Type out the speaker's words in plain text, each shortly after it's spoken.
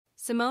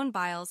Simone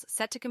Biles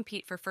set to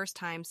compete for first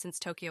time since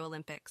Tokyo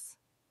Olympics.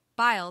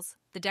 Biles,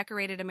 the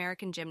decorated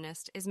American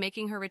gymnast, is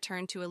making her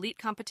return to elite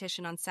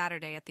competition on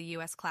Saturday at the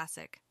U.S.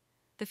 Classic.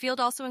 The field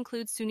also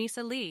includes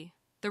Sunisa Lee,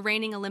 the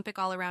reigning Olympic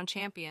all-around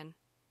champion.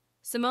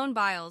 Simone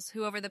Biles,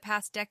 who over the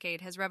past decade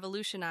has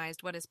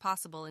revolutionized what is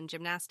possible in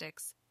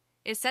gymnastics,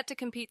 is set to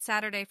compete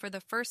Saturday for the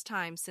first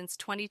time since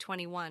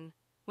 2021,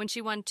 when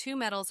she won 2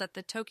 medals at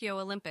the Tokyo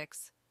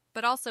Olympics,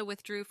 but also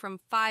withdrew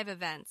from 5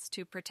 events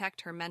to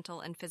protect her mental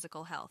and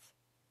physical health.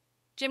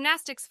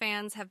 Gymnastics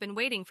fans have been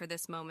waiting for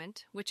this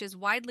moment, which is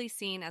widely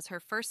seen as her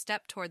first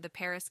step toward the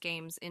Paris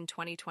Games in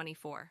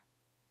 2024.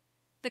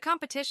 The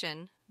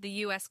competition, the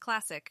U.S.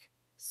 Classic,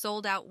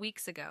 sold out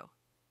weeks ago.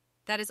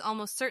 That is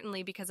almost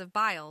certainly because of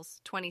Biles,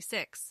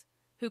 26,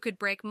 who could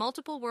break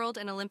multiple world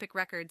and Olympic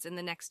records in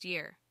the next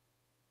year.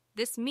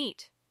 This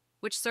meet,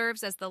 which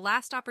serves as the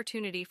last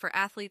opportunity for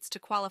athletes to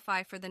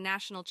qualify for the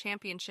national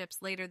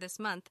championships later this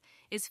month,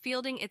 is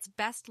fielding its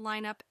best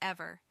lineup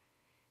ever.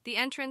 The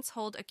entrants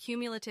hold a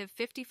cumulative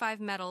 55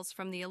 medals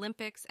from the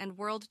Olympics and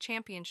World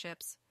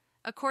Championships,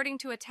 according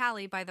to a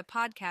tally by the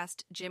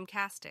podcast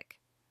Gymnastics.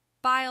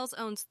 Biles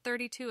owns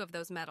 32 of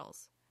those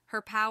medals.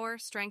 Her power,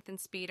 strength, and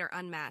speed are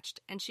unmatched,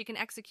 and she can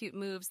execute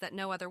moves that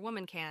no other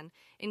woman can,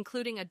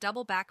 including a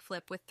double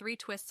backflip with 3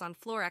 twists on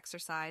floor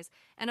exercise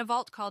and a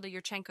vault called a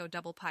Yurchenko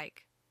double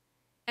pike.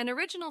 An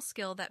original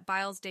skill that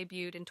Biles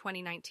debuted in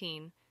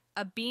 2019,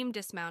 a beam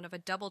dismount of a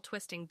double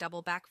twisting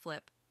double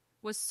backflip,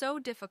 was so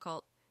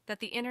difficult that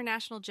the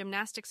International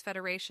Gymnastics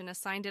Federation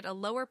assigned it a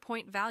lower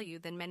point value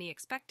than many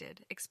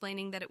expected,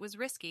 explaining that it was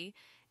risky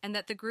and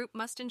that the group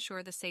must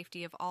ensure the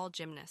safety of all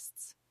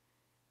gymnasts.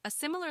 A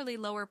similarly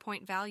lower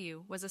point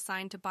value was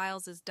assigned to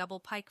Biles's double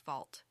pike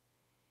vault.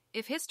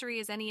 If history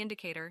is any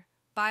indicator,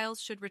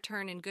 Biles should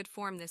return in good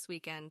form this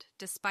weekend,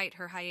 despite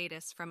her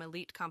hiatus from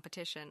elite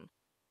competition.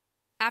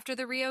 After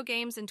the Rio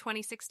Games in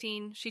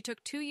 2016, she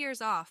took 2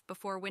 years off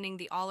before winning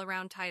the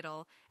all-around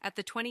title at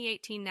the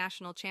 2018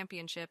 National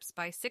Championships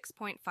by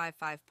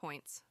 6.55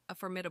 points, a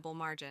formidable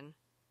margin.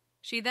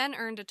 She then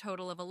earned a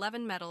total of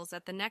 11 medals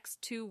at the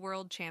next 2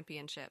 World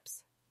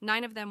Championships.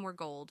 9 of them were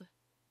gold.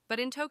 But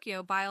in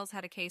Tokyo, Biles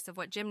had a case of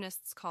what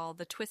gymnasts call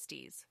the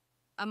twisties,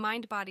 a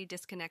mind-body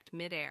disconnect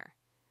mid-air.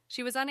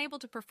 She was unable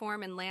to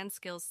perform and land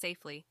skills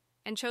safely,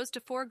 and chose to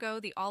forego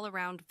the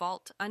all-around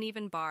vault,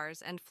 uneven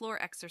bars, and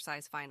floor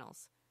exercise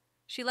finals.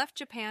 She left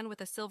Japan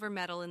with a silver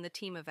medal in the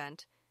team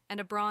event and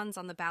a bronze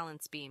on the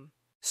balance beam.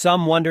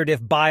 Some wondered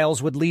if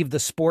Biles would leave the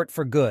sport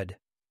for good.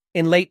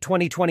 In late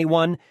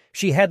 2021,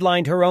 she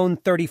headlined her own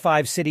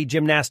 35-city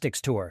gymnastics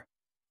tour.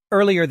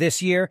 Earlier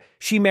this year,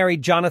 she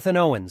married Jonathan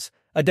Owens,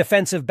 a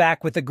defensive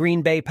back with the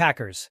Green Bay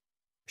Packers.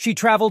 She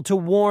traveled to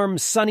warm,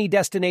 sunny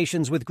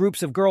destinations with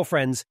groups of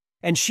girlfriends,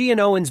 and she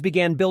and Owens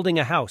began building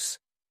a house.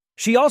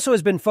 She also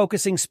has been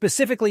focusing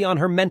specifically on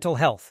her mental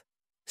health,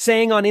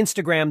 saying on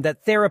Instagram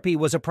that therapy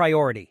was a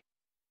priority.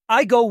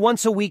 "I go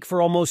once a week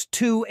for almost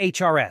 2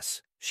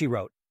 HRS, she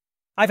wrote.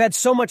 "I've had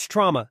so much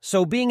trauma,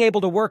 so being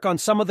able to work on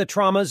some of the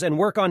traumas and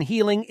work on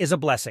healing is a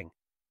blessing."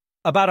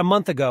 About a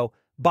month ago,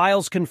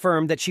 Biles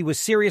confirmed that she was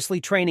seriously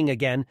training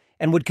again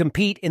and would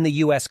compete in the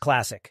U.S.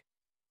 Classic.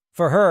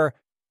 For her,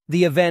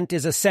 the event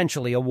is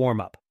essentially a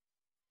warm-up.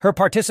 Her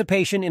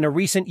participation in a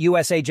recent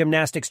USA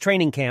Gymnastics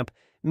training camp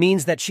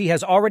means that she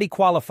has already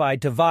qualified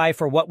to vie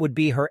for what would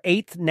be her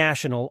 8th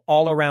national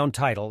all-around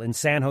title in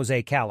San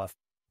Jose, Calif,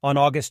 on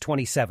August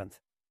 27th.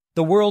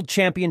 The World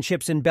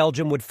Championships in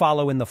Belgium would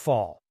follow in the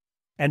fall,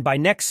 and by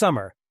next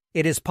summer,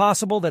 it is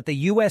possible that the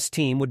U.S.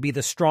 team would be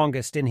the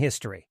strongest in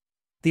history.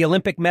 The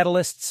Olympic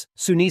medalists,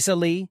 Sunisa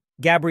Lee,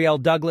 Gabrielle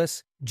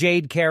Douglas,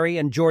 Jade Carey,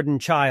 and Jordan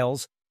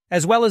Childs,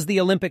 as well as the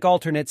Olympic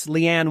alternates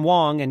Leanne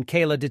Wong and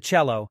Kayla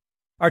DiCello,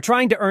 are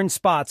trying to earn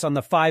spots on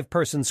the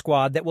 5-person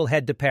squad that will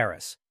head to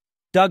Paris.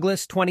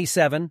 Douglas,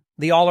 27,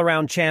 the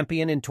all-around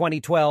champion in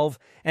 2012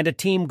 and a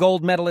team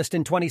gold medalist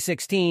in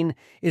 2016,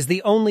 is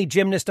the only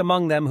gymnast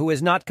among them who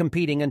is not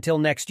competing until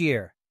next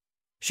year.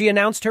 She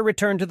announced her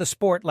return to the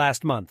sport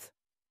last month.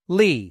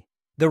 Lee,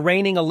 the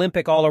reigning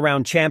Olympic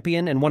all-around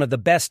champion and one of the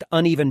best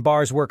uneven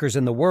bars workers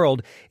in the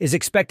world, is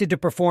expected to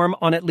perform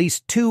on at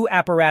least 2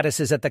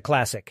 apparatuses at the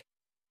Classic.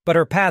 But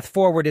her path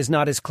forward is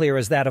not as clear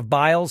as that of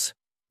Biles.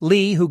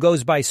 Lee, who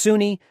goes by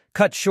Suni,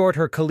 cut short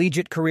her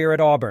collegiate career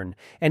at Auburn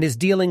and is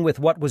dealing with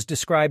what was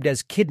described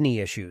as kidney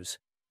issues.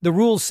 The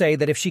rules say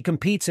that if she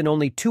competes in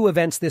only 2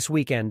 events this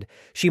weekend,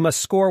 she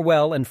must score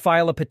well and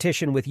file a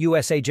petition with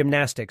USA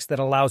Gymnastics that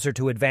allows her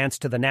to advance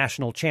to the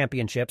national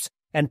championships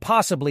and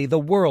possibly the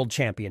world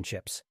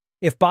championships.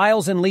 If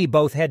Biles and Lee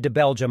both head to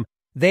Belgium,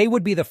 they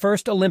would be the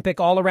first Olympic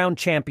all-around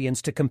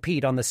champions to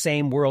compete on the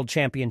same world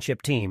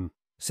championship team,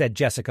 said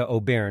Jessica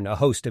O'Byrne, a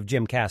host of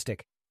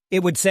Gymnastics.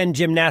 "It would send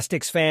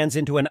gymnastics fans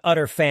into an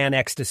utter fan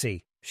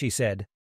ecstasy," she said.